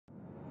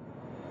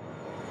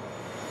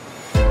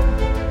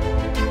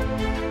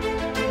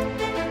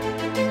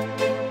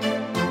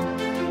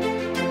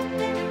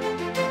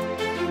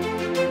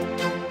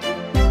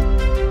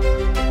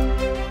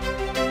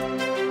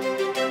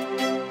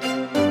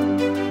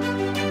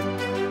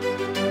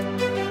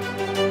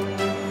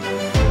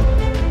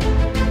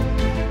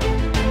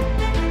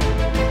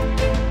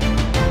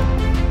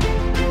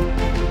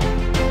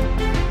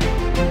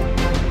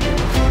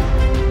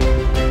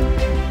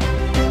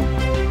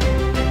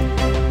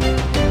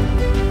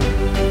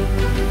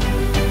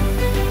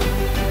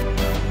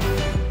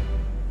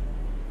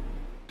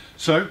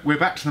So we're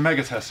back to the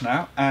Megatest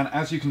now, and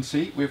as you can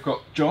see, we've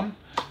got John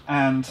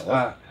and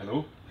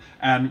hello,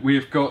 and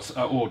we've got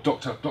or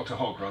Dr.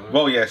 Hogg rather.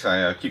 Well, yes,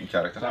 I keep in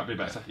character. That'd be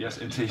better. Yes,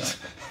 indeed.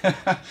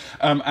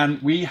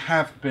 And we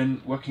have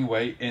been working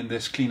away in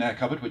this clean air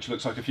cupboard, which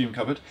looks like a fume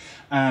cupboard,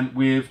 and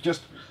we've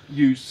just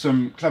used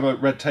some clever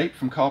red tape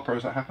from CarPro,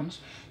 as that happens,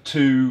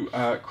 to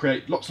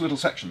create lots of little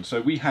sections. So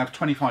we have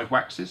 25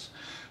 waxes,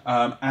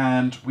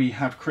 and we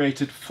have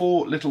created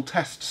 4 little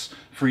tests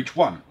for each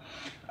one.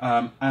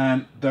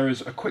 And there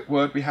is a quick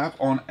word we have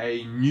on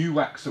a new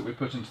wax that we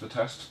put into the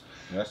test.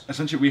 Yes.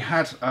 Essentially, we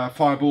had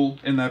Fireball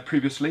in there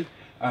previously.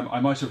 I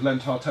might have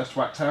lent our test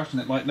wax out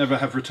and it might never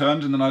have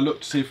returned, and then I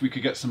looked to see if we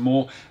could get some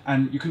more,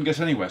 and you couldn't get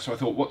anywhere. So I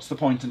thought, what's the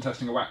point in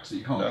testing a wax that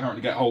you can't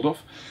currently get hold of?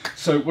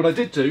 So what I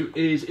did do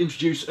is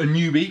introduce a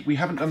newbie. We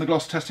haven't done the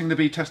gloss testing, the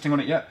bee testing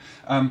on it yet,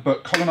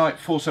 but Colonite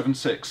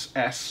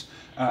 476S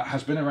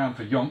has been around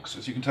for yonks,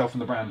 as you can tell from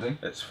the branding.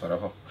 It's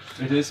forever.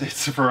 It is,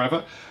 it's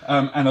forever.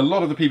 And a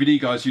lot of the PVD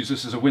guys use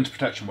this as a winter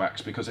protection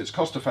wax because it's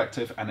cost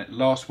effective and it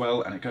lasts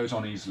well and it goes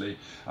on easily.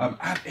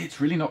 And it's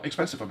really not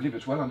expensive. I believe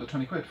it's well under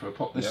 20 quid for a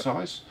pot this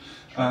size.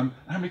 How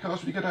many cars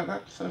would you get out of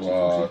that? 30,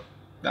 40?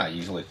 Nah,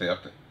 easily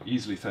 30.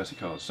 Easily 30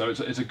 cars. So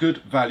it's a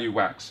good value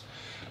wax.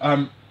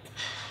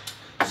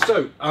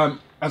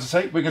 As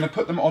I say, we're going to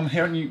put them on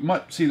here, and you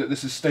might see that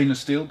this is stainless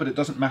steel, but it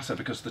doesn't matter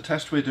because the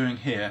test we're doing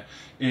here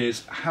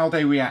is how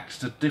they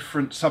react to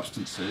different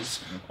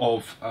substances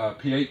of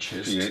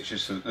pHs.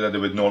 pHs that they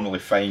would normally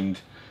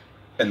find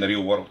in the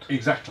real world.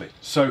 Exactly.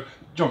 So,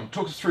 John,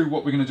 talk us through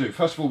what we're going to do.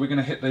 First of all, we're going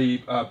to hit the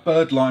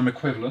bird lime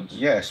equivalent.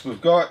 Yes,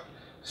 we've got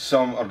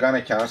some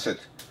organic acid,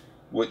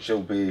 which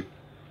will be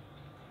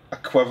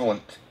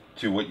equivalent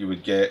to what you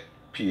would get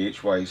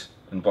pH-wise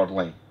in bird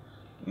lime.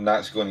 And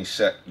that's going to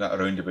sit at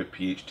around about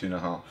pH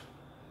 2.5.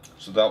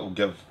 So that will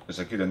give us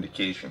a good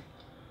indication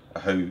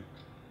of how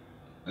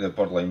the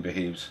bird lime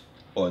behaves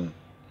on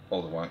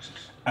all the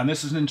waxes. And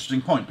this is an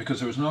interesting point because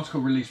there was an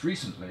article released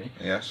recently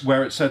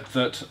where it said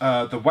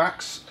that the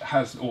wax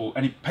has, or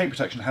any paint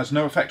protection has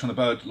no effect on the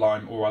bird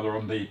lime, or rather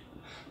on the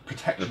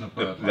protection of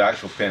bird lime. The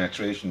actual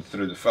penetration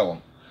through the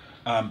film.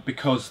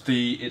 Because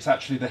it's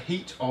actually the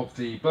heat of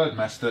the bird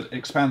mess that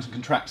expands and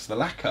contracts the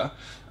lacquer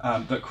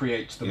that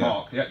creates the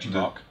mark, the etching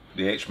mark.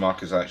 The etch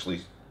mark is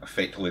actually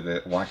effectively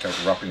the lacquer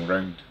wrapping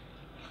around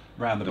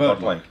the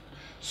bird lime.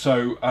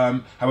 So,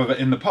 however,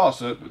 in the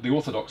past, the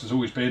orthodox has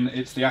always been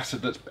it's the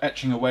acid that's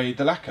etching away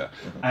the lacquer,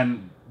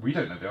 and we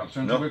don't know the answer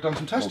until we've done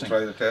some testing. We'll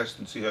try the test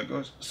and see how it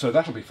goes. So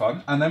that'll be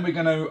fun, and then we're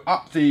going to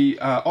up the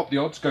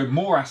odds, go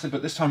more acid,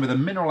 but this time with a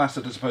mineral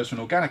acid as opposed to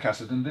an organic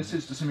acid, and this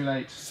is to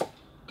simulate.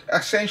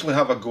 Essentially,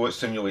 have a go at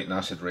simulating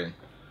acid rain.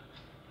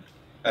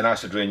 In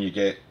acid rain, you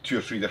get 2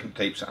 or 3 different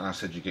types of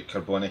acid. You get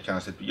carbonic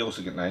acid, but you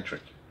also get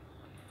nitric.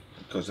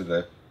 Because of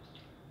the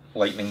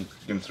lightning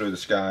going through the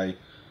sky,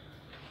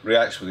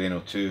 reacts with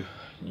NO2,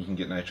 and you can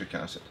get nitric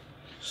acid.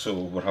 So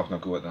we're having a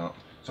go at that.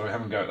 So we're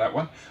having a go at that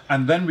one.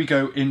 And then we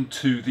go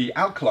into the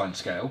alkaline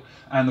scale,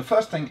 and the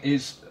first thing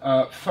is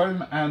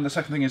foam, and the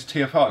second thing is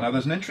TFR. Now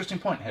there's an interesting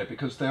point here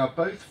because they are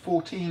both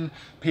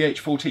pH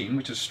 14,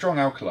 which is strong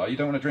alkali, you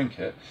don't want to drink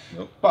it.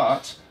 Nope.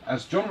 But,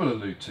 as John will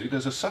allude to,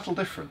 there's a subtle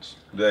difference.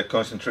 The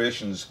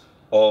concentrations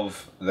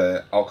of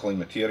the alkaline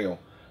material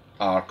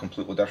are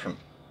completely different.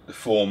 The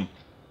foam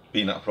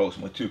being at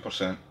approximately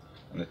 2%,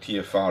 and the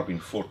TFR being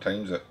 4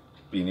 times it,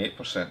 being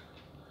 8%.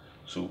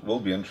 So it will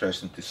be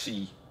interesting to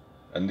see,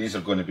 and these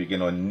are going to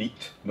begin on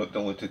neat, not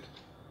diluted,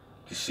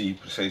 to see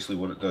precisely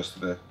what it does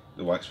to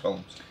the wax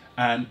films.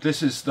 And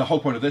this is the whole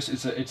point of this.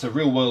 It's a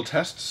real world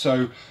test.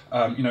 So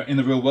you know, in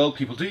the real world,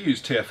 people do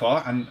use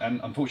TFR,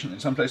 and unfortunately,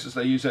 in some places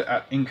they use it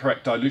at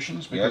incorrect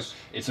dilutions because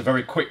it's a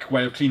very quick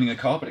way of cleaning a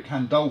car, but it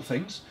can dull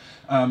things.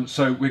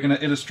 So we're going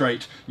to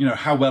illustrate, you know,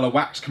 how well a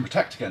wax can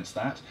protect against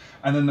that.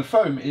 And then the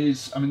foam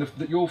is, I mean,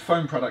 your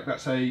foam product,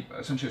 that's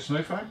essentially a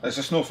snow foam? It's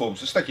a snow foam,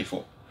 it's a sticky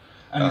foam.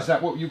 And is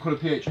that what you call a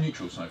pH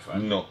neutral snow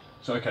foam? No.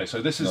 So okay,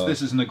 so this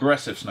is an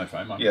aggressive snow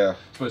foam. Yeah.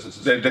 I suppose it's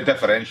the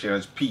differentiator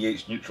is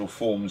pH neutral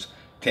foams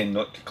tend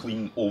not to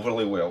clean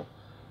overly well.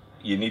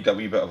 You need a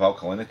wee bit of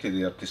alkalinity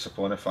there to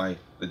saponify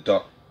the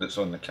dirt that's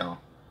on the car.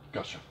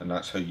 Gotcha. And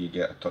that's how you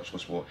get a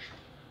touchless wash.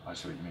 I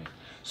see what you mean.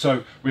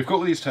 So we've got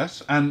all these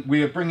tests, and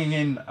we are bringing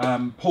in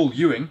Paul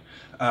Ewing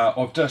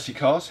of Dirty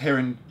Cars here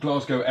in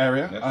Glasgow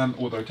area.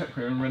 Although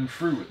technically we're in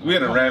Renfrew.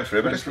 We're in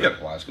Renfrew, but it's near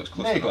Glasgow. It's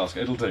close enough.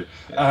 Glasgow, it'll do.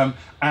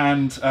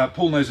 And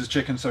Paul knows his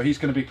chicken, so he's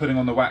going to be putting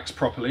on the wax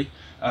properly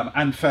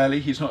and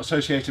fairly. He's not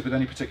associated with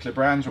any particular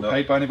brands or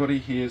paid by anybody.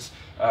 He is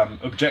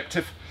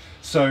objective.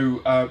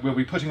 So we'll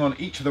be putting on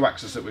each of the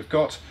waxes that we've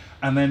got,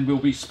 and then we'll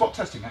be spot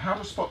testing. Now, how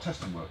does spot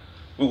testing work?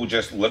 We'll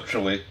just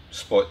literally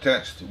spot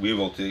test. We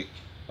will take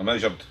a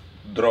measured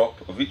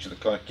drop of each of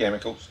the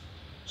chemicals,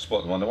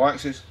 spot them on the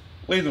waxes,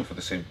 lay them for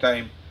the same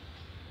time,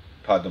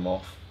 pad them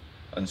off,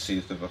 and see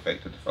if they've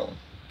affected the film.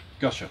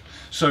 Gotcha.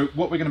 So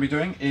what we're going to be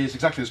doing is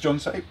exactly as John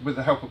said, with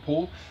the help of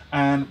Paul,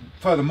 and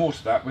furthermore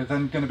to that, we're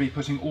then going to be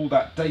putting all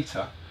that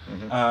data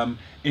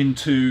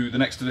into the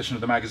next edition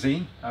of the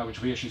magazine, which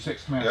will be issue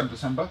 6 coming out in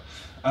December.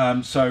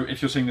 So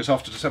if you're seeing this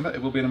after December,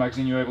 it will be in a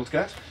magazine you're able to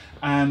get.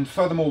 And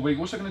furthermore, we're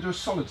also going to do a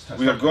solids test.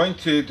 We are going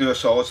to do a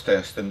solids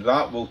test, and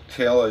that will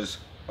tell us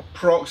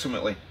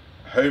approximately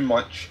how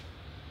much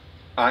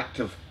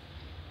active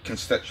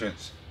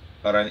constituents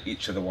are in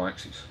each of the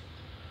waxes,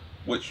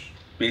 which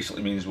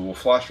basically means we will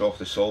flash off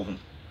the solvent,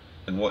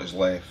 and what is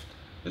left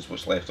is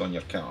what's left on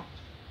your car,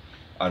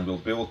 and we'll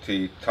be able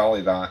to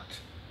tally that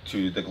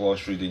to the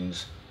gloss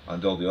readings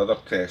and all the other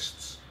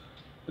tests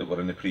that were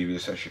in the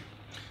previous issue.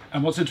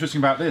 And what's interesting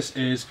about this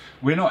is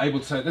we're not able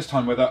to say at this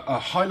time whether a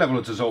high level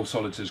of dissolved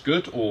solids is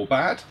good or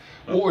bad,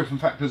 or if in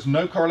fact there's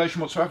no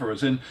correlation whatsoever,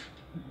 as in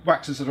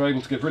waxes that are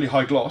able to give really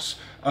high gloss,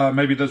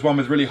 maybe there's one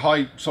with really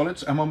high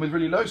solids and one with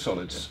really low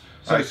solids.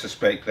 So I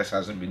suspect this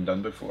hasn't been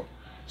done before.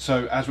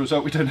 So as a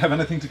result, we don't have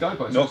anything to go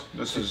by. No,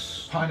 this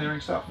is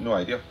pioneering stuff. No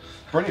idea.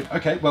 Brilliant.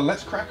 Okay, well,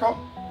 let's crack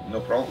on. No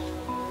problem.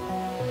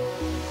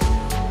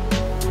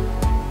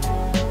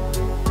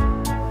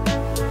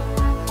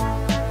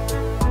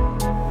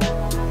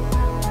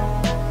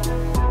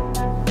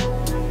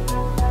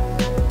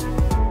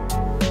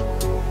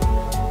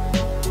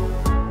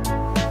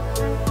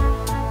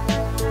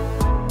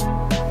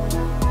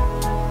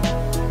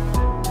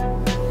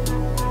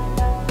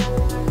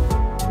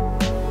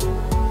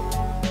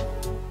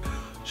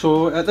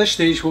 So at this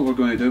stage what we're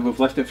going to do, we've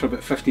left it for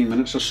about 15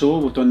 minutes or so,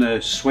 we've done the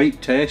swipe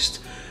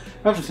test,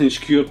 everything's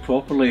cured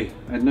properly,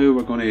 and now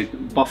we're going to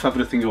buff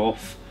everything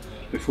off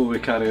before we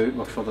carry out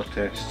our further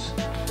tests.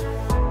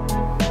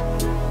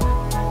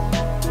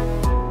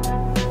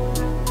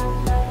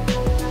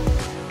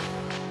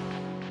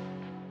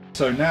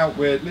 So now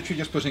we're literally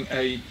just putting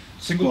a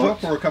single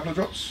drop or a couple of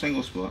drops?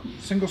 Single spot.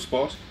 Single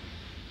spot.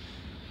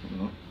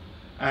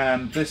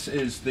 And this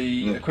is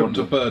the equivalent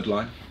of bird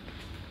lime.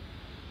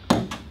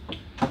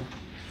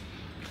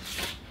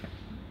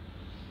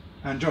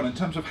 And John, in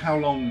terms of how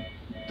long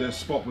the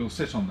spot will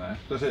sit on there,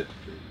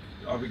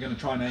 are we going to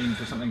try and aim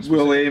for something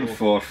specific? We'll aim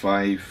for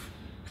 5-10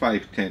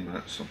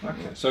 minutes. Something okay.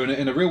 Like that. So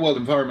in a real world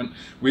environment,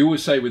 we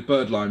always say with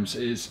bird limes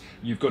is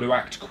you've got to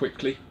act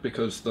quickly,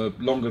 because the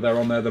longer they're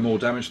on there, the more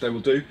damage they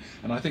will do.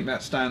 And I think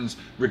that stands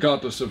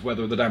regardless of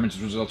whether the damage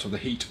is a result of the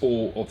heat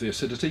or of the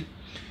acidity.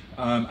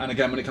 And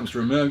again, when it comes to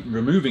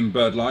removing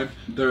bird lime,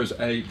 there is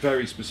a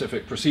very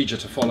specific procedure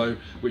to follow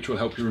which will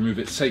help you remove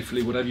it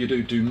safely. Whatever you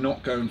do, do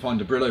not go and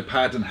find a Brillo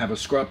pad and have a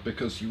scrub,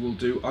 because you will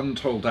do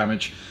untold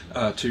damage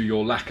to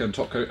your lacquer and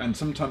top coat, and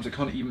sometimes it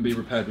can't even be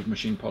repaired with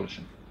machine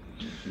polishing.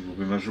 It will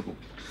be miserable.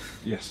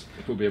 Yes,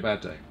 it will be a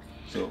bad day.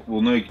 So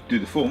we'll now do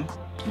the foam,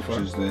 which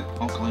is the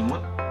alkaline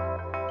one.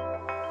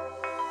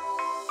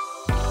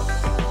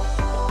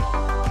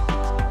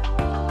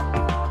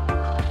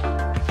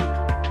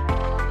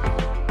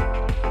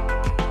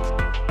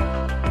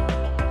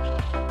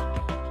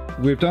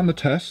 We've done the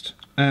test,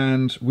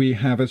 and we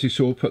have, as you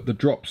saw, put the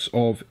drops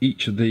of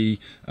each of the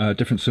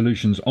different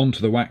solutions onto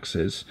the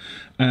waxes.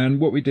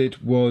 And what we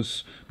did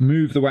was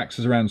move the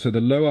waxes around, so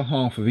the lower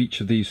half of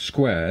each of these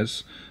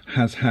squares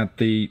has had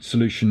the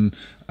solution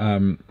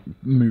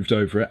moved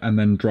over it and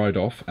then dried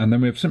off, and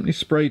then we've simply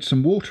sprayed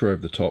some water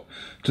over the top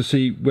to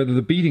see whether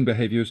the beading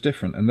behaviour is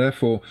different, and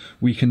therefore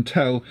we can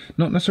tell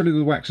not necessarily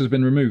the wax has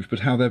been removed, but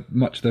how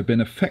much they've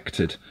been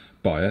affected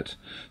by it.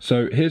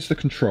 So here's the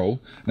control,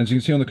 and as you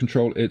can see on the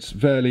control, it's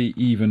fairly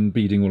even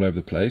beading all over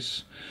the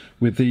place.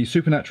 With the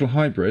Supernatural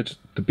Hybrid,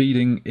 the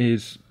beading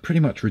is pretty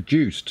much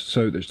reduced,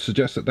 so that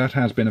suggests that that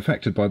has been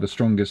affected by the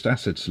strongest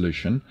acid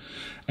solution.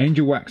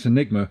 Angelwax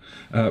Enigma,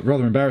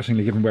 rather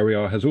embarrassingly given where we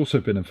are, has also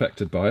been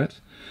affected by it.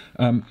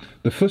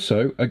 The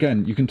Fusso,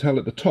 again, you can tell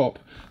at the top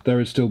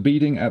there is still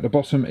beading, at the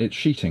bottom it's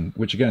sheeting,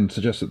 which again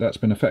suggests that that's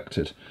been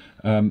affected.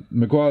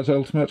 Maguire's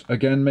Ultimate,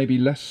 again, maybe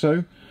less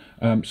so.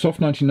 Soft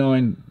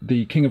 99,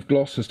 the King of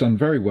Gloss, has done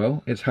very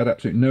well. It's had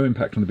absolutely no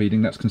impact on the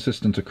beading, that's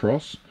consistent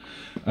across.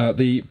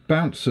 The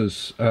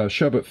Bouncers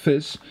Sherbet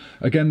Fizz,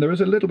 again there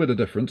is a little bit of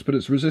difference, but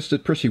it's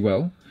resisted pretty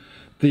well.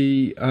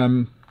 The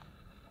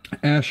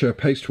Ayrshire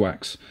Paste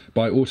Wax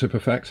by Auto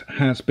Perfect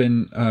has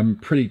been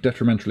pretty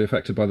detrimentally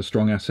affected by the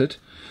strong acid,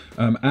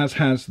 as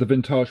has the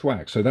Vintage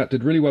Wax. So that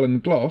did really well in the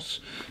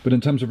gloss, but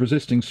in terms of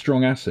resisting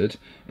strong acid,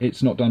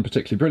 it's not done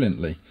particularly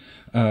brilliantly.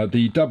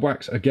 The Dub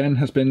Wax again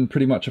has been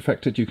pretty much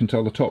affected. You can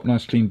tell the top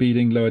nice clean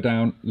beading, lower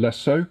down less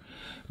so.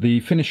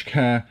 The Finish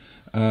Care,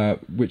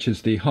 which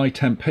is the high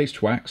temp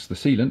paste wax, the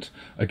sealant,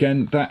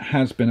 again that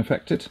has been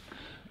affected,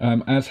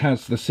 as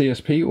has the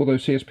CSP, although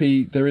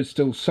CSP there is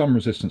still some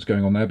resistance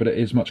going on there, but it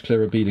is much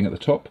clearer beading at the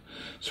top.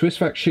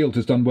 Swissvac Shield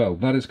has done well.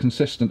 That is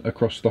consistent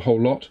across the whole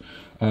lot.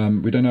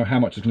 We don't know how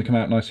much is going to come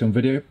out nicely on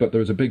video, but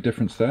there is a big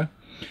difference there.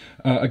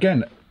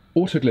 Again,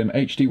 Autoglim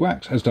HD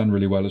Wax has done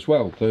really well as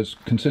well. There's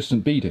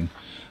consistent beading.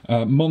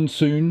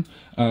 Monsoon,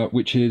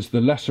 which is the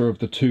lesser of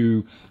the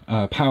two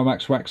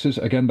PowerMax waxes,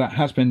 again that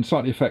has been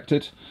slightly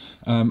affected,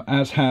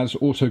 as has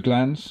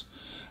Autoglans.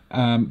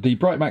 The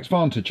Brightmax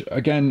Vantage,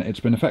 again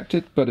it's been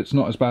affected, but it's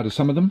not as bad as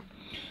some of them.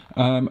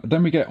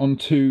 Then we get on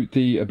to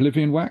the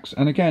Oblivion Wax,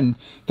 and again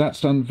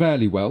that's done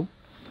fairly well.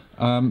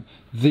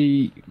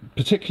 The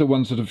particular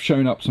ones that have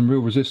shown up some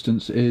real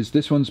resistance is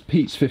this one's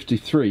Pete's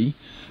 53,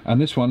 and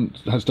this one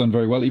has done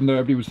very well, even though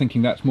everybody was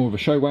thinking that's more of a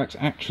show wax.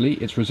 Actually,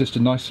 it's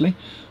resisted nicely.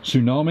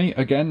 Tsunami,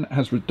 again,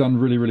 has done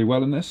really, really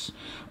well in this.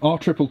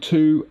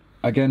 R222,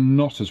 again,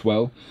 not as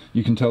well.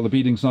 You can tell the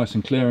beading's nice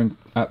and clear, and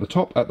at the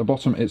top, at the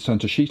bottom, it's turned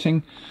to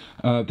sheeting.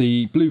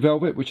 The Blue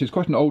Velvet, which is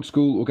quite an old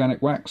school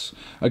organic wax,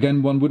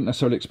 again, one wouldn't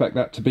necessarily expect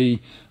that to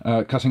be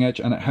cutting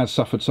edge, and it has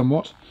suffered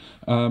somewhat.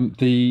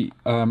 The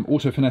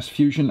Auto Finesse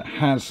Fusion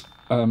has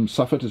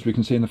suffered, as we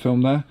can see in the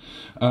film there.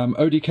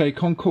 ODK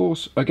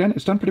Concourse, again,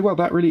 it's done pretty well.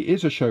 That really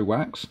is a show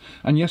wax,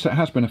 and yes, it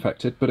has been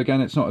affected, but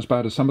again, it's not as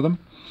bad as some of them.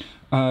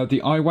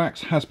 The iWax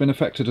has been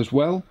affected as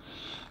well.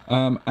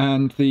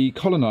 And the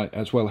colonite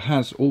as well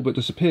has all but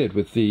disappeared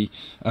with the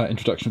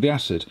introduction of the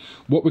acid.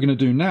 What we're going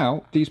to do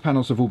now, these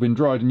panels have all been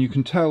dried, and you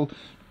can tell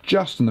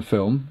just in the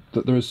film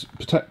that there is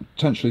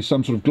potentially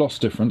some sort of gloss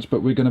difference,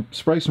 but we're going to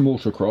spray some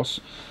water across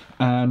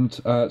and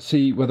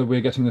see whether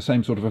we're getting the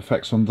same sort of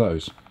effects on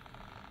those.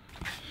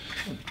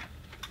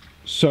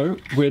 So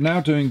we're now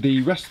doing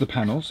the rest of the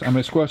panels, and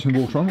we're squirting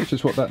water on, which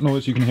is what that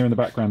noise you can hear in the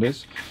background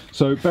is.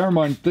 So bear in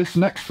mind, this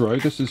next row,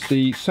 this is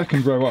the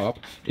second row up,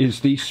 is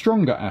the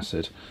stronger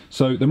acid.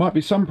 So there might be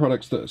some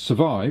products that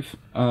survive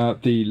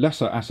the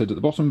lesser acid at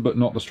the bottom, but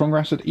not the stronger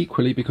acid.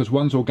 Equally, because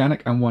one's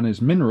organic and one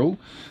is mineral,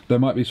 there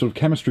might be sort of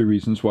chemistry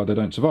reasons why they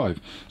don't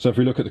survive. So if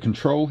we look at the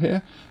control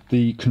here,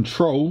 the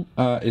control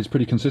is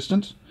pretty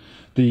consistent.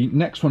 The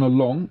next one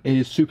along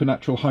is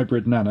Supernatural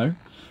Hybrid Nano.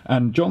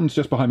 And John's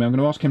just behind me. I'm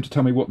going to ask him to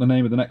tell me what the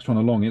name of the next one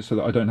along is so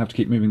that I don't have to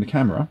keep moving the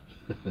camera.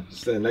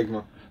 It's the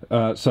Enigma.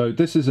 So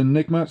this is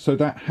Enigma, so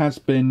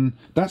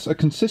that's a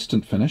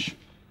consistent finish,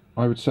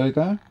 I would say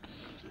there.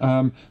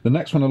 The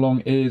next one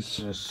along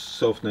is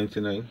Soft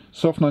 99.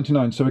 Soft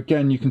 99, so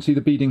again you can see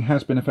the beading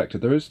has been affected.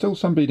 There is still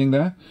some beading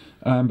there,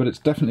 but it's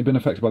definitely been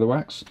affected by the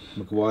wax.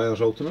 Maguire's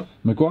Ultimate.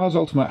 Maguire's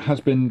Ultimate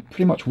has been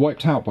pretty much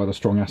wiped out by the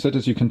strong acid,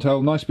 as you can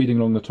tell. Nice beading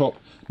along the top,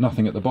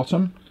 nothing at the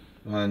bottom.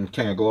 And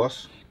King of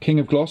Gloss. King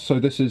of Gloss, so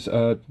this is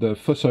the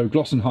Fusso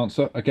Gloss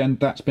Enhancer. Again,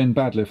 that's been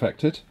badly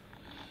affected.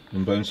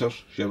 And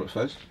Bouncers, Sherbet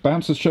Fizz.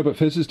 Bouncers Sherbet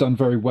Fizz has done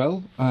very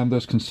well.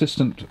 There's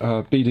consistent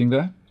beading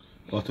there.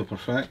 Auto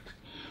Perfect.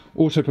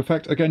 Auto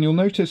Perfect, again, you'll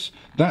notice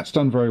that's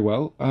done very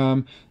well.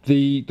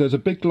 There's a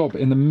big glob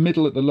in the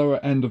middle at the lower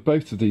end of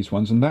both of these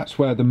ones, and that's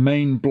where the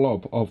main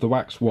blob of the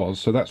wax was,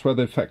 so that's where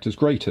the effect is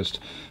greatest.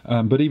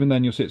 But even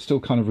then, you'll see it's still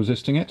kind of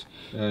resisting it.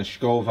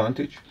 Scholl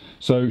Vantage.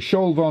 So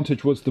Scholl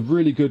Vantage was the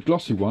really good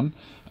glossy one,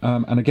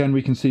 and again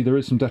we can see there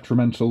is some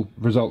detrimental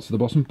results at the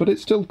bottom, but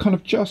it's still kind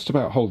of just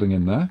about holding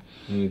in there.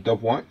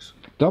 Dub Wax.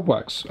 Dub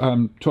Wax,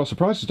 to our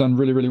surprise, has done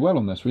really, really well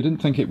on this. We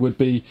didn't think it would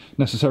be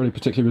necessarily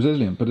particularly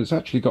resilient, but it's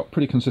actually got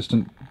pretty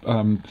consistent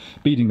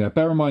beading there.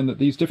 Bear in mind that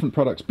these different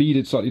products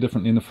beaded slightly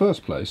differently in the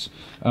first place,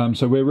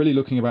 so we're really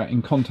looking about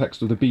in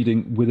context of the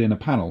beading within a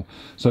panel.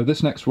 So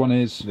this next one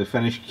is the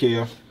Finish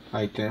Care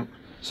High Temp.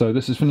 So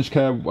this is Finish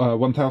Care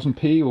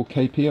 1000p or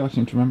KP, I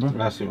seem to remember.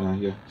 That's the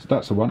one, yeah. So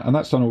that's the one, and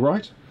that's done all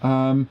right.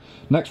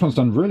 Next one's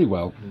done really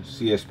well.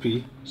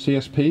 CSP.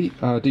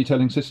 CSP,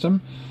 detailing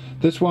system.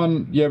 This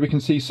one, yeah, we can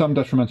see some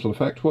detrimental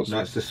effect.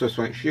 That's the Swiss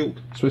Wax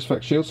Shield. Swiss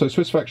Wax Shield. So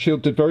Swiss Wax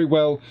Shield did very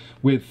well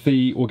with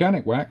the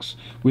organic wax,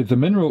 with the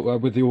mineral,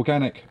 with the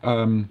organic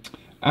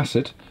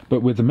acid,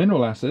 but with the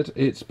mineral acid,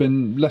 it's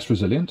been less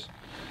resilient.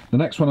 The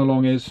next one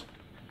along is.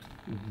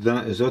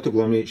 That is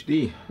Autoglym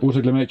HD.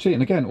 Autoglym HD,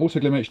 and again,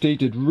 Autoglym HD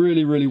did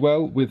really, really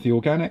well with the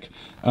organic,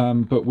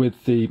 but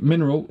with the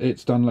mineral,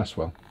 it's done less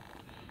well.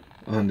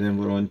 And then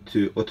we're on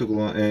to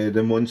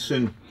the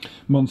Monsoon.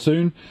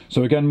 Monsoon.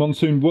 So again,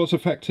 Monsoon was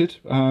affected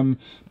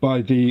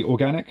by the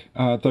organic,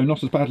 though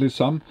not as badly as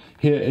some.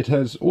 Here it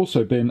has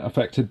also been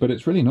affected, but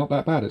it's really not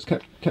that bad. It's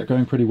kept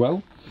going pretty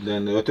well.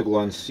 Then the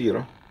Autoglan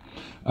Sierra.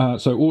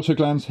 So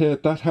Autoglans here,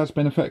 that has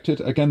been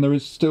affected. Again, there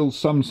is still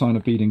some sign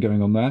of beading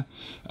going on there,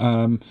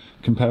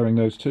 comparing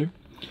those two.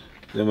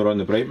 Then we're on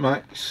the Bright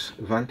Max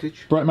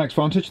Vantage. Bright Max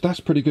Vantage, that's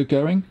pretty good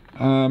going.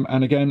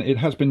 And again, it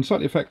has been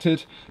slightly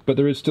affected, but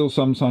there is still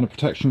some sign of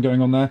protection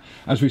going on there.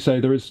 As we say,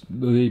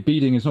 the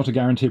beading is not a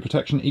guarantee of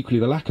protection. Equally,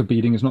 the lack of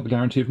beading is not the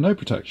guarantee of no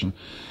protection.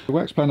 The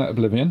Wax Planet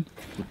Oblivion,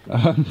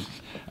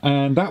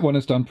 and that one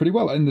has done pretty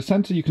well. In the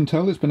centre, you can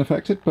tell it's been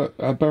affected, but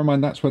bear in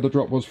mind that's where the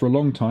drop was for a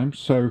long time.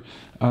 So,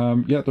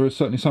 yeah, there is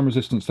certainly some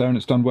resistance there, and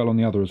it's done well on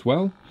the other as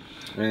well.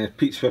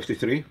 Pete's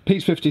 53.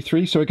 Pete's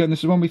 53, so again, this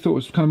is one we thought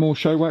was kind of more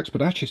show wax,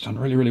 but actually it's done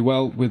really, really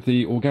well with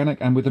the organic,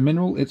 and with the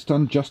mineral, it's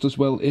done just as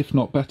well, if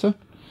not better.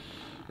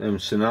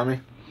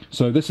 Tsunami.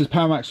 So this is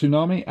PowerMax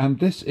Tsunami, and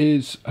this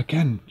is,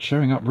 again,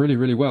 showing up really,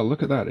 really well.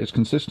 Look at that, it's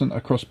consistent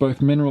across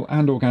both mineral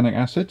and organic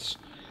acids.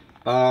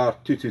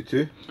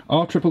 R222.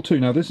 R222.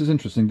 Now this is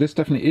interesting. This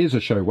definitely is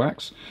a show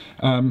wax,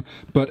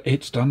 but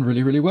it's done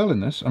really, really well in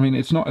this. I mean,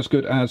 it's not as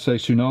good as, say,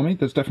 Tsunami.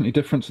 There's definitely a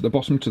difference at the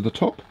bottom to the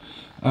top,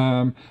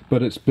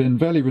 but it's been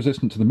fairly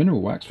resistant to the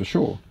mineral wax for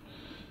sure.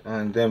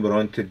 And then we're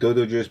on to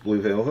Dodo Juice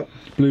Blue Velvet.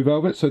 Blue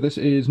Velvet, so this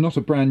is not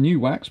a brand new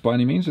wax by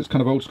any means, it's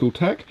kind of old school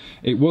tech.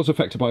 It was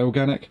affected by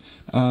organic,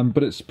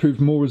 but it's proved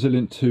more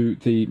resilient to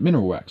the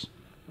mineral wax.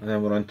 And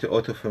then we're on to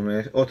Auto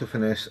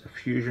Finesse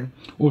Fusion.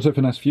 Auto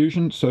Finesse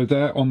Fusion, so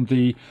there on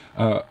the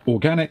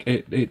organic,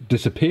 it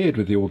disappeared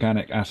with the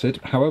organic acid.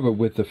 However,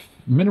 with the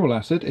mineral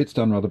acid, it's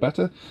done rather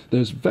better.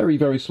 There's very,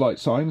 very slight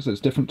signs.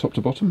 It's different top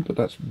to bottom, but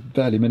that's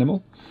fairly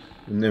minimal.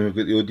 And then we've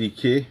got the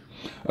ODK.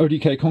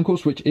 ODK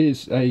Concourse, which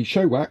is a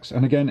show wax,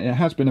 and again, it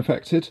has been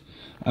affected.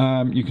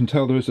 You can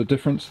tell there is a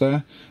difference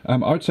there.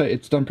 I'd say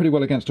it's done pretty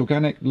well against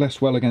organic,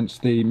 less well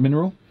against the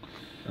mineral.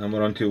 And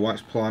we're on to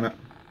Wax Planet.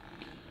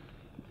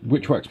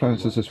 Which wax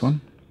planet is this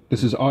one?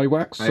 This is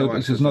iWax, so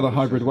this is another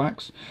hybrid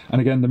wax. And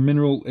again, the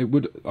mineral, I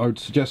would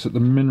suggest that the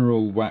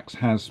mineral wax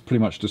has pretty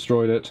much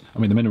destroyed it. I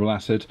mean, the mineral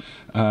acid.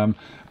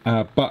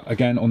 But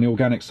again, on the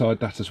organic side,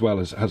 that as well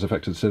has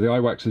affected. So the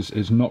iWax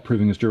is not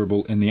proving as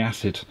durable in the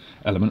acid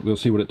element. We'll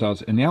see what it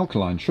does in the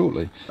alkaline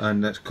shortly.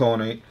 And that's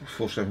Colonite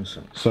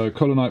 476. So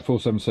Colonite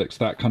 476,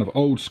 that kind of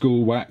old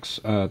school wax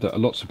that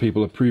lots of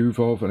people approve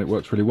of, and it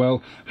works really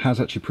well, has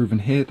actually proven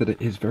here that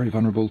it is very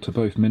vulnerable to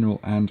both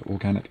mineral and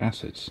organic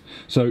acids.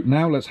 So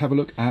now let's have a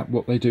look at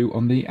what they do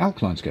on the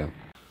alkaline scale.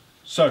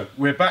 So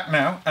we're back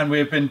now, and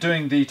we've been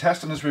doing the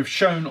test, and as we've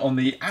shown on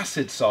the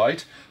acid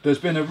side, there's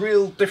been a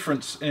real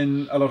difference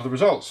in a lot of the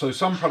results. So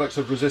some products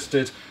have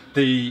resisted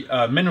the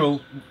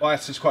mineral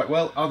acids quite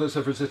well, others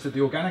have resisted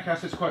the organic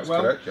acids quite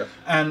well, correct, yeah.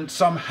 And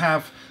some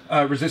have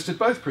resisted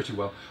both pretty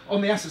well.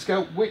 On the acid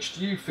scale, which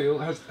do you feel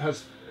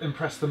has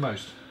impressed the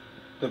most?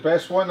 The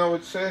best one, I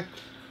would say,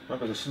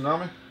 maybe the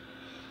Tsunami.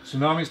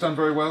 Tsunami's done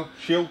very well.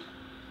 Shield.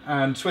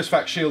 And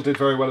Swissvax Shield did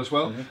very well as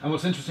well. And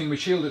what's interesting with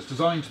Shield, it's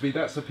designed to be,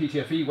 that's a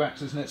PTFE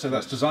wax, isn't it? So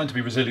that's designed to be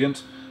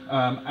resilient.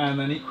 And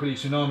then equally,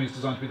 Tsunami is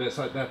designed to be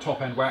their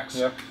top end wax.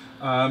 Yeah.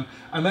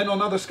 And then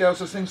on other scales,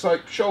 there's things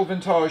like Scholl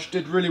Vintage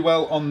did really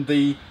well on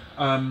the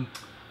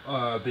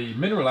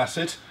mineral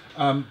acid,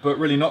 but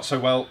really not so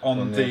well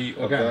on the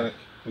organic.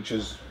 Which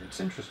is it's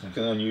interesting.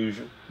 Kind of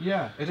unusual.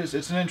 Yeah, it is.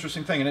 It's an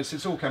interesting thing, and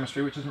it's all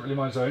chemistry, which isn't really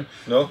my zone.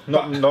 No,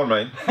 not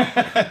mine.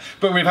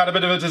 But we've had a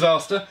bit of a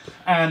disaster,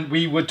 and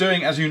we were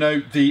doing, as you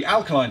know, the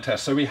alkaline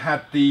test. So we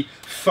had the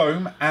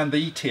foam and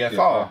the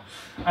TFR,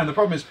 and the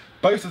problem is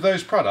both of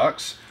those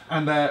products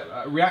and their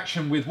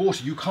reaction with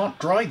water, you can't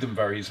dry them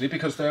very easily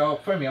because they are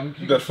foamy. I mean,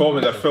 they're foamy.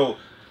 They're full.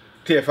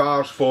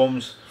 TFRs,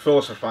 foams, full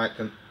of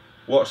surfactant,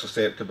 water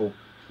susceptible,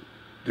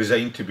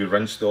 designed to be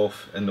rinsed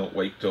off and not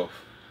wiped off.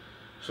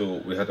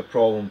 So we had a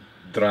problem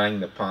drying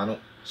the panel,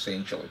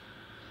 essentially,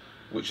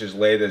 which has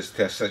led us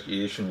to a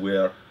situation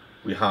where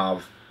we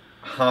have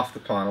half the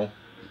panel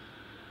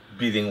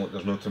beating like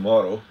there's no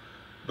tomorrow,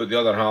 but the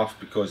other half,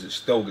 because it's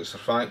still got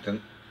surfactant,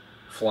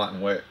 flat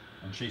and wet.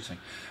 And sheeting.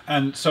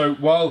 And so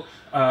while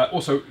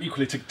also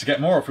equally to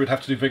get more off, we'd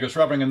have to do vigorous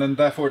rubbing, and then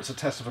therefore it's a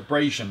test of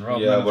abrasion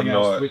rather than anything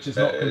else, which is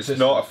not consistent. It's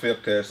not a fair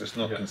test, it's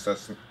not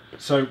consistent.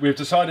 So we've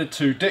decided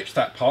to ditch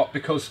that part,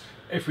 because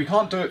if we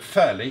can't do it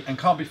fairly and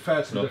can't be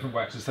fair to the different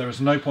waxes, there is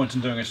no point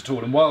in doing it at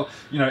all. And while,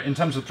 you know, in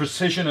terms of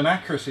precision and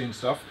accuracy and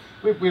stuff,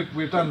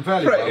 we've done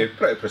very well.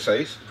 Pretty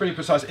precise. Pretty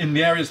precise in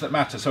the areas that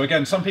matter. So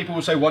again, some people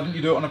will say, why didn't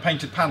you do it on a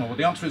painted panel? Well,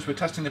 the answer is we're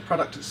testing the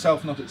product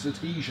itself, not its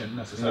adhesion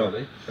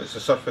necessarily. No, it's a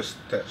surface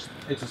test.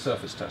 It's a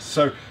surface test.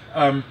 So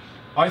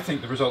I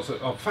think the results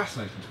are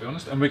fascinating, to be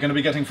honest, and we're going to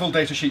be getting full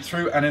data sheet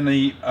through, and in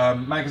the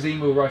magazine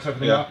we'll write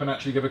everything up and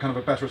actually give a kind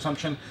of a better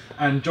assumption.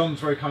 And John's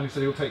very kindly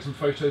said he'll take some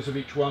photos of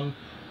each one.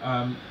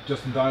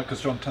 Just in dial,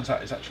 because John turns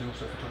out is actually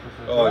also a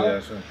photographer as well. Yeah,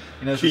 so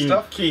he knows his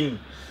stuff. Keen.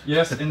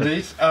 Yes,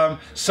 indeed.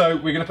 So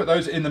we're going to put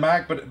those in the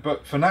mag,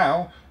 but for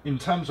now, in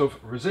terms of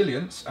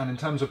resilience and in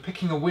terms of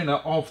picking a winner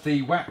of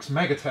the Wax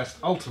Megatest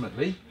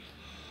ultimately,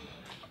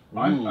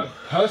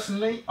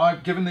 personally,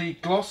 I've given the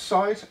gloss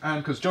side,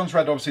 and because John's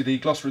read obviously the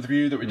gloss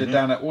review that we did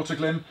down at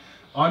Autoglim,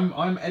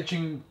 I'm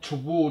edging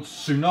towards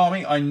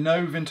Tsunami. I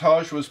know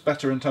Vintage was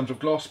better in terms of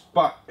gloss,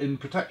 but in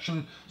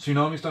protection,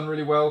 Tsunami's done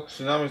really well.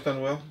 Tsunami's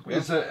done well. Yeah.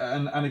 Is it,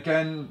 and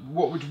again,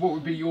 what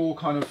would be your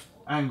kind of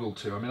angle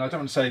to? I mean, I don't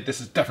want to say this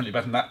is definitely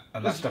better than that,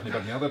 and that's definitely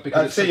better than the other,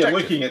 because I'd say you're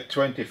looking at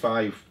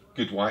 25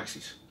 good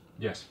waxes.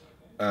 Yes.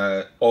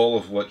 All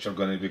of which are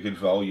going to be good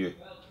value,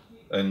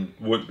 and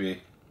won't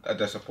be a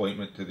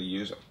disappointment to the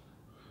user.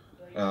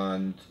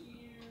 And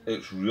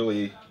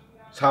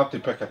it's hard to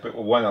pick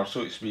a winner,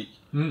 so to speak.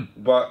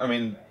 But I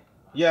mean,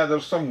 yeah,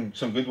 there's some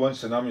good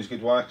ones. Tsunami's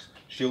good wax,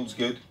 Shield's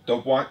good,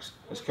 Dub Wax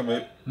has come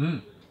out.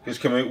 It's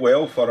come out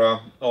well for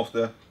a off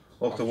the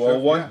wall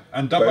one. Yeah.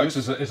 And Dub Wax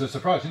is a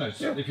surprise. You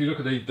know, if you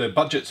look at the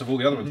budgets of all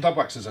the other ones, Dub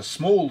Wax is a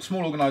small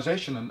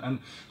organisation, and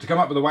to come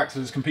up with a wax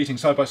that is competing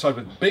side by side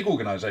with big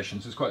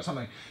organisations is quite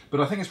something.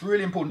 But I think it's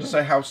really important to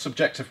say how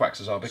subjective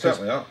waxes are, because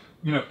certainly are.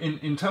 You know,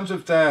 in terms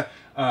of their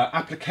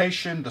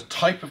application, the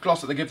type of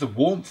gloss that they give, the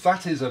warmth,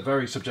 that is a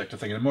very subjective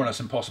thing and more or less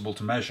impossible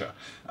to measure.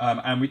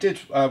 And we did,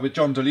 with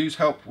John Deleu's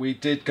help, we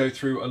did go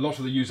through a lot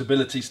of the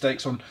usability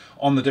stakes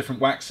on the different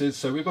waxes,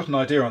 so we've got an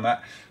idea on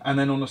that. And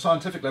then on a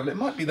scientific level, it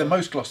might be the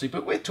most glossy,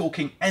 but we're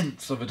talking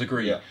nths of a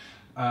degree.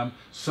 Yeah.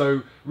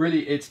 So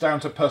really, it's down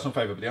to personal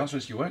favour. But the answer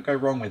is you won't go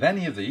wrong with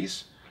any of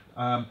these.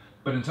 But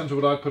in terms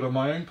of what I put on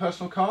my own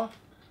personal car,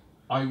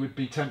 I would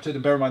be tempted,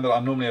 and bear in mind that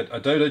I'm normally a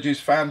Dodo juice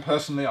fan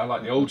personally. I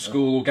like the old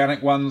school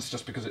organic ones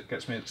just because it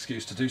gets me an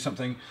excuse to do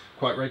something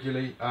quite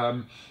regularly.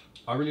 I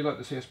really like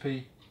the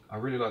CSP. I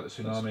really like the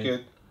Tsunami. That's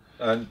good.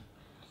 And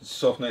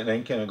Soft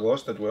 99 King of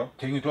Gloss did well.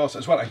 King of Gloss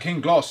as well. And King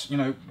Gloss, you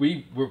know,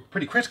 we were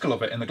pretty critical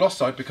of it in the gloss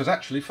side because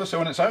actually Fusso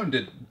on its own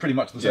did pretty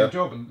much the same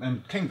job,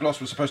 and King Gloss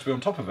was supposed to be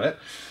on top of it.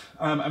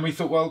 And we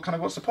thought, well, kind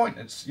of what's the point?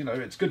 It's, you know,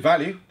 it's good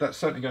value. That's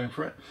certainly going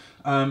for it.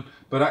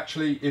 But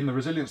actually, in the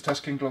resilience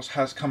test, King Gloss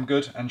has come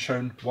good and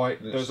shown why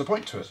there's a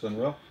point to it. It's done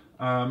well.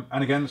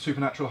 And again, the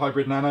Supernatural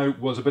Hybrid Nano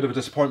was a bit of a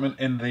disappointment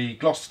in the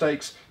gloss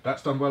stakes.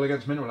 That's done well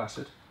against mineral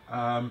acid.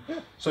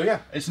 So yeah,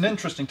 it's an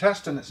interesting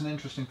test and it's an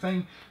interesting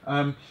thing.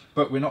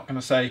 But we're not going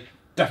to say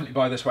definitely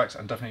buy this wax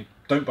and definitely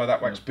don't buy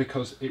that wax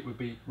because it would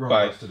be wrong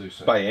of us to do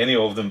so. Buy any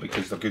of them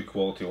because they're good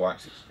quality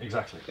waxes.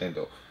 Exactly. End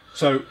of.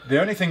 So the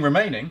only thing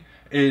remaining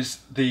is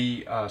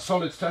the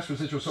solids test,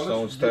 residual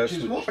solids, which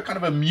is more of a kind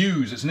of a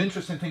muse. It's an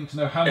interesting thing to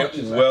know how much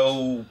it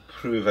will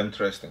prove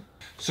interesting.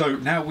 So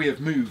now we have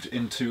moved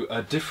into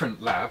a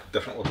different lab,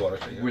 different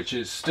laboratory, which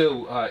is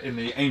still in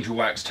the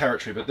Angelwax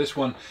territory, but this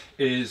one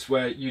is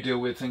where you deal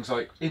with things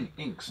like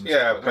inks and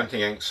stuff like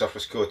printing inks,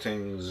 surface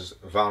coatings,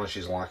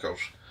 varnishes, lacquers.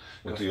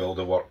 We'll do all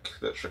the work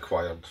that's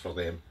required for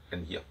them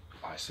in here.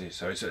 I see,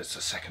 so it's a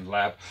second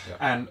lab.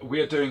 And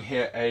we are doing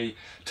here a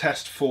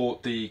test for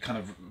the kind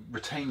of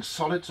retained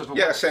solids of a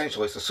wax?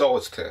 Essentially it's a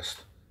solids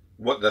test.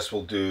 What this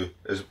will do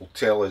is it will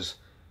tell us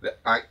the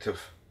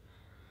active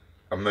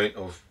amount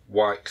of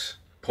wax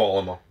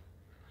polymer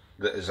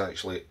that is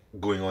actually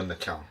going on the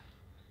car.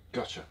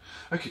 Gotcha.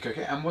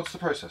 Okay, and what's the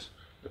process?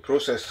 The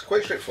process is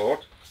quite straightforward.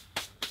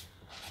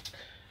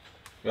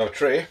 We have a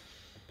tray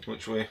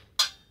which we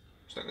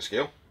stick in the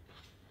scale.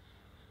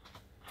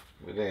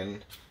 We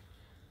then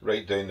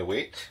write down the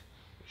weight,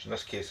 which in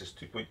this case is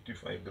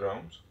 2.25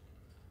 grams.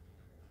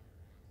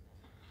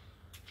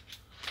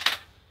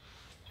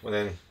 We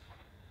then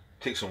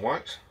take some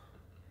wax,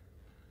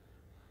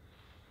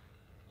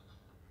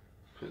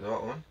 put that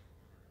on,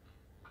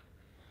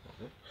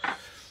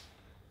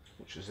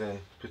 which is then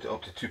put it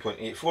up to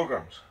 2.84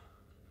 grams.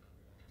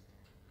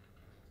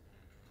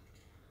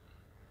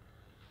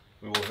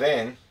 We will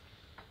then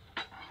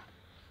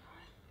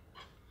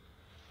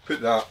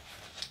put that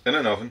in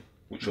an oven,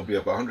 which will be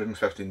about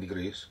 115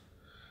 degrees.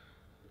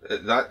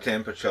 At that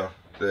temperature,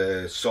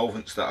 the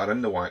solvents that are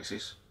in the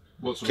waxes,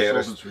 what sort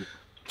of solvents?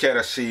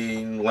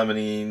 Kerosene,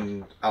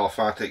 limonene,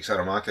 aliphatics,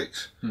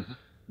 aromatics,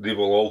 they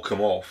will all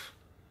come off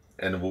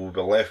and we'll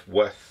be left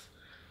with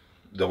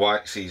the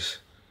waxes,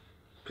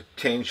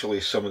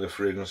 potentially some of the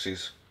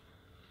fragrances,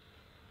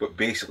 but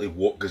basically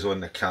what goes on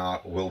the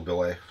car will be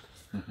left.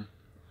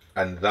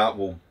 And that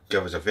will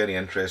give us a very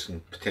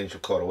interesting potential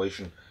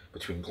correlation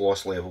between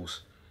gloss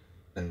levels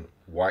and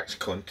wax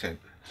content.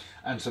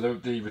 And so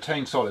the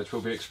retained solids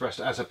will be expressed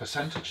as a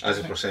percentage? As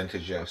a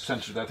percentage, yes. A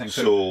percentage of that thing.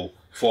 So,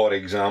 for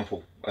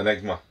example,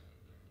 Enigma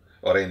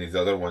or any of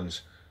the other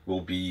ones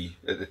will be,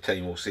 at the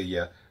time we'll say,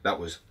 yeah, that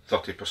was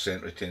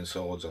 30% retained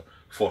solids or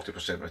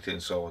 40%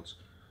 retained solids,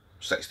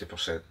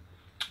 60%.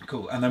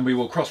 Cool, and then we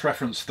will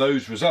cross-reference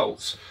those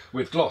results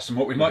with gloss, and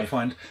what we might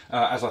find,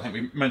 as I think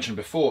we mentioned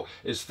before,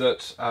 is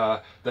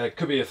that there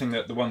could be a thing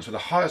that the ones with the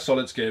higher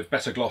solids give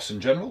better gloss in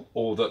general,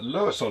 or that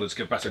lower solids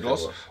give better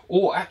gloss,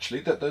 or actually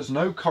that there's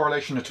no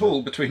correlation at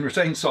all between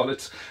retained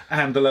solids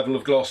and the level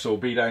of gloss or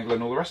bead angle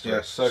and all the rest of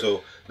it.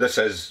 So this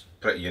is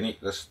pretty unique.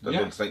 I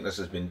don't think this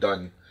has been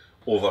done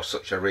over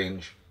such a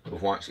range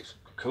of waxes.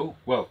 Cool,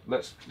 well,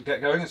 let's get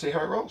going and see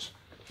how it rolls.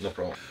 No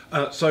problem.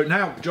 So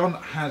now John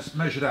has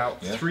measured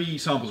out 3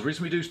 samples. The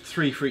reason we do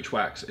 3 for each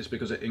wax is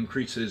because it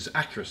increases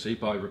accuracy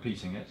by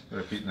repeating it.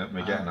 Repeating it,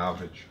 we get an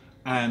average.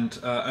 And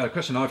a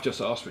question I've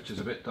just asked, which is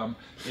a bit dumb,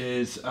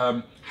 is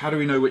how do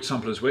we know which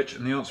sample is which?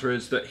 And the answer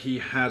is that he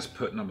has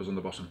put numbers on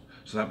the bottom.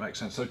 So that makes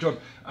sense. So John,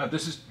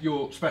 this is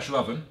your special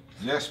oven.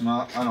 Yes,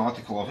 my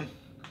analytical oven.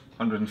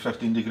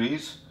 115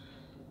 degrees,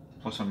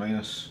 plus or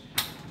minus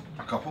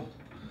a couple.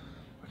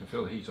 I can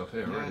feel the heat off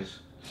here already.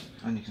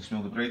 And you can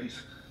smell the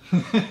Brady's.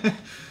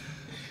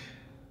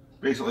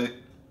 Basically,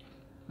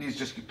 these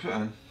just get put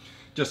in.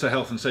 Just a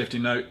health and safety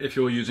note, if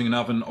you're using an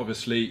oven,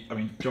 obviously, I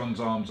mean, John's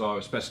arms are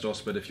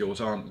asbestos, but if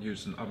yours aren't,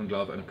 use an oven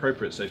glove and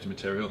appropriate safety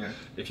material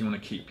if you want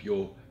to keep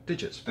your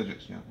digits.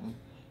 Digits, yeah.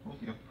 We'll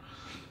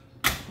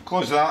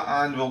close that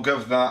and we'll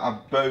give that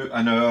about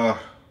an hour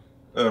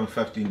and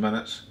 15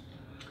 minutes.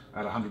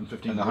 At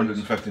 115 degrees?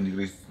 115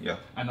 degrees, yeah.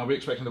 And are we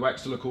expecting the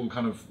wax to look all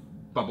kind of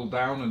bubbled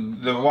down?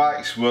 And the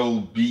wax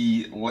will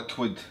be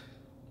liquid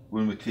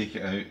when we take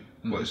it out,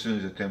 but as soon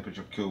as the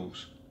temperature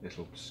cools,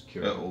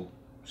 it'll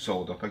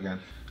solid up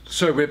again.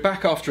 So we're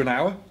back after an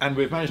hour and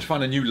we've managed to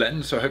find a new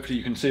lens, so hopefully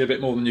you can see a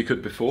bit more than you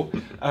could before.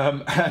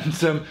 We're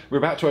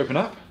about to open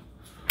up,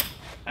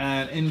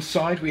 and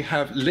inside we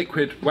have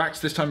liquid wax.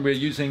 This time we're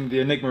using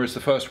the Enigma as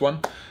the first one,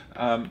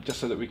 just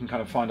so that we can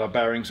kind of find our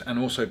bearings, and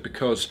also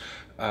because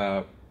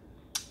Mr.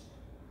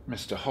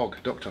 Hogg,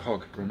 Dr.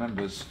 Hogg,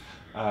 remembers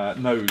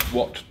knows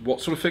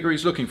what sort of figure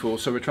he's looking for.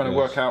 So we're trying to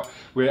work out,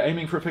 we're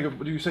aiming for a figure,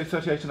 what do you say,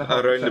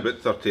 38.5%? Around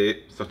about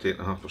 38.5%.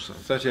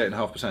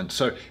 38.5%.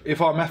 So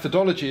if our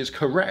methodology is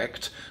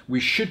correct, we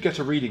should get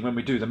a reading when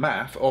we do the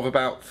math of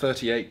about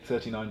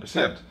 39%.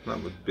 Yeah,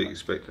 that would be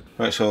expected.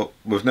 Right, so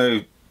we've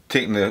now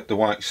taken the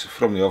wax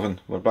from the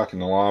oven, we're back in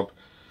the lab,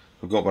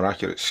 we've got our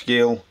accurate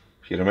scale.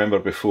 If you remember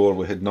before,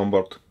 we had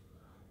numbered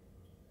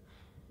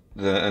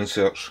the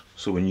inserts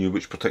so we knew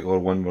which particular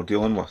one we're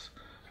dealing with.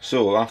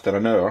 So after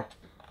an hour,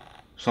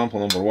 sample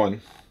number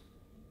 1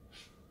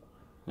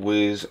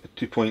 weighs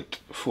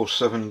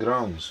 2.47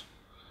 grams.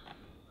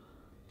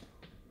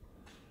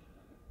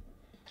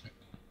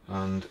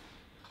 And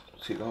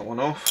take that one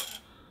off.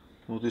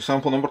 We'll do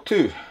sample number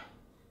 2.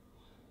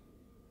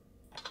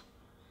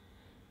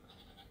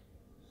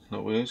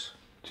 That weighs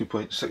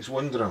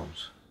 2.61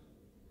 grams.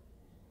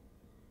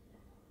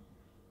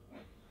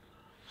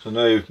 So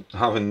now,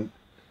 having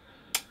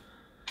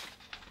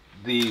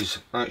these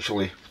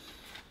actually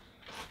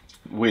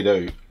weighed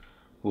out,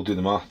 we'll do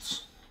the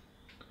maths.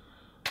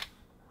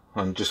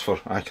 And just for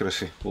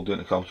accuracy, we'll do it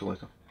in a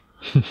calculator.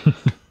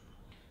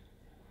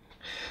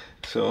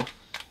 So,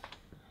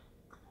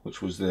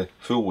 which was the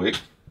full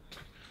weight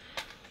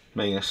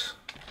minus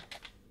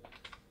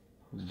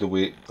the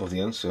weight of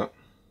the insert.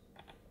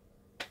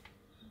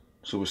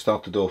 So we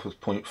started off with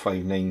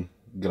 0.59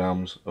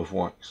 grams of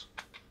wax.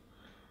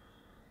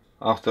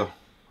 After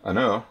an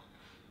hour,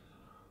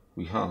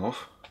 we have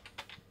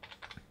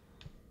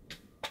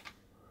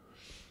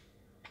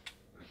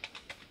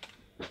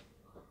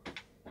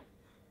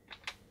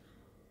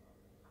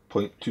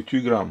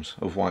 0.22 grams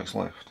of wax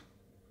left.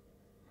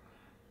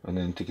 And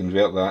then to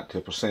convert that to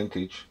a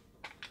percentage,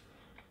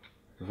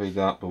 divide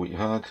that by what you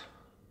had,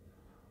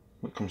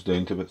 it comes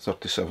down to about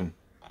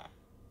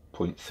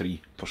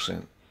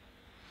 37.3%.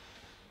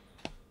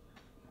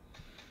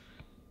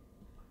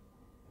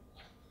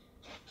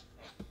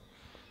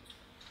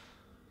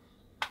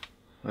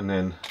 And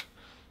then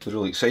the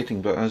really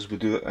exciting bit is we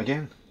do it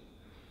again.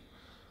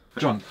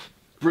 John,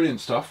 brilliant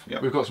stuff.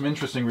 Yep. We've got some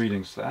interesting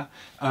readings there.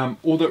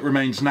 All that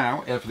remains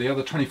now are for the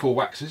other 24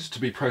 waxes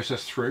to be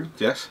processed through.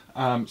 Yes.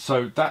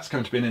 So that's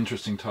going to be an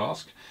interesting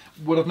task.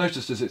 What I've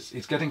noticed is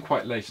it's getting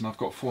quite late and I've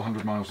got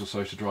 400 miles or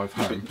so to drive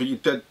home. But you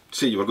did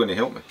say you were going to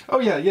help me.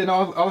 Oh yeah,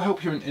 no, I'll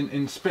help you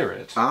in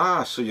spirit.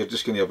 Ah, so you're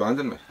just going to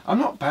abandon me? I'm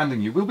not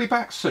abandoning you. We'll be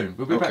back soon.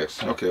 We'll be back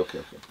soon. Okay.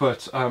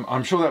 But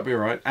I'm sure that'll be all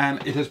right.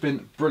 And it has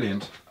been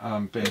brilliant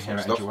being here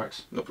at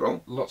Angelwax. No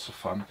problem. Lots of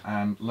fun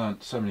and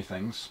learnt so many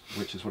things,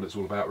 which is what it's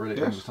all about really at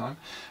the end of the time.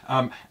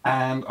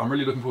 And I'm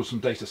really looking forward to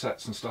some data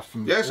sets and stuff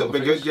from Yes, all it'll the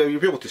be figures. good. Yeah,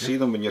 you'll be able to see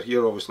them when you're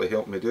here, obviously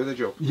helping me do the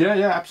job.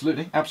 Yeah,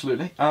 absolutely.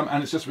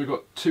 And it's just we've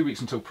got 2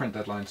 weeks until print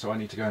deadline, so I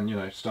need to go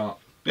and start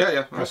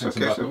pressing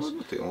some buttons.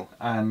 So take long.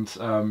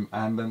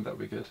 And then that'll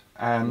be good.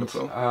 And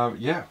No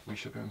yeah, we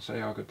should go and say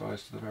our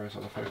goodbyes to the various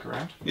other folk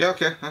around. Yeah,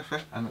 okay, that's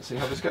fine. And let's see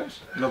how this goes.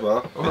 No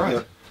bother. All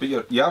right. But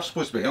you are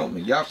supposed to be helping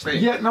me. You are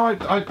staying. Yeah, no,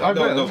 I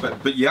will.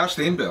 But you are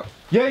staying there.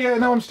 Yeah,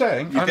 no, I'm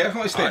staying. You're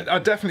definitely staying.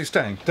 I'm definitely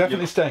staying.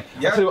 Definitely staying.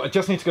 Yeah. I'll tell you what, I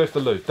just need to go to the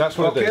loo. That's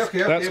what it is.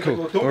 Okay, That's cool.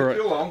 Well, don't be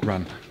too long.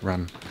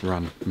 Run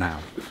now.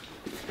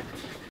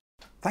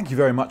 Thank you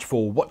very much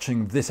for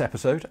watching this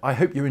episode. I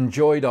hope you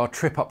enjoyed our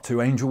trip up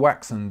to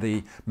Angelwax and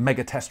the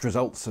Megatest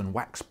results and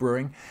wax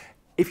brewing.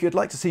 If you'd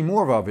like to see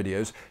more of our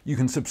videos, you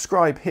can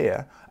subscribe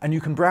here and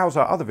you can browse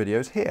our other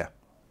videos here.